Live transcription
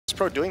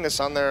Pro doing this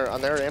on their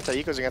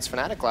anti-ecos against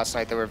Fnatic last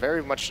night. They were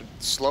very much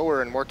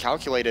slower and more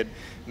calculated,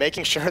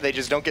 making sure they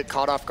just don't get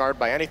caught off guard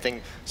by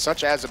anything,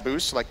 such as a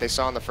boost like they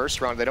saw in the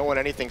first round. They don't want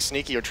anything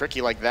sneaky or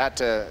tricky like that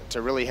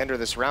to really hinder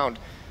this round.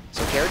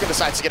 So karrigan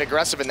decides to get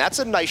aggressive, and that's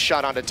a nice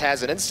shot onto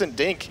Taz, an instant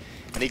dink,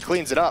 and he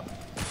cleans it up.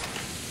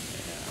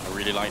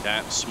 I really like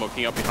that.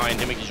 Smoking up behind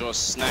him, making sure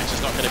Snacks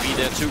is not going to be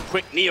there too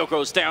quick. Neo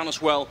goes down as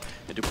well.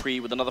 And Dupree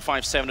with another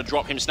 5-7 to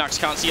drop him. Snacks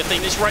can't see a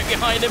thing. He's right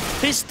behind him.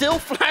 He's still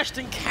flashed,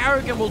 and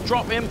karrigan will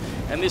drop him.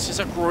 And this is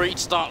a great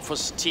start for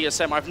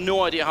TSM. I have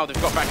no idea how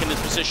they've got back in this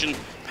position.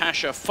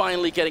 Pasha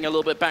finally getting a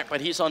little bit back,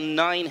 but he's on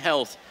 9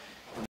 health.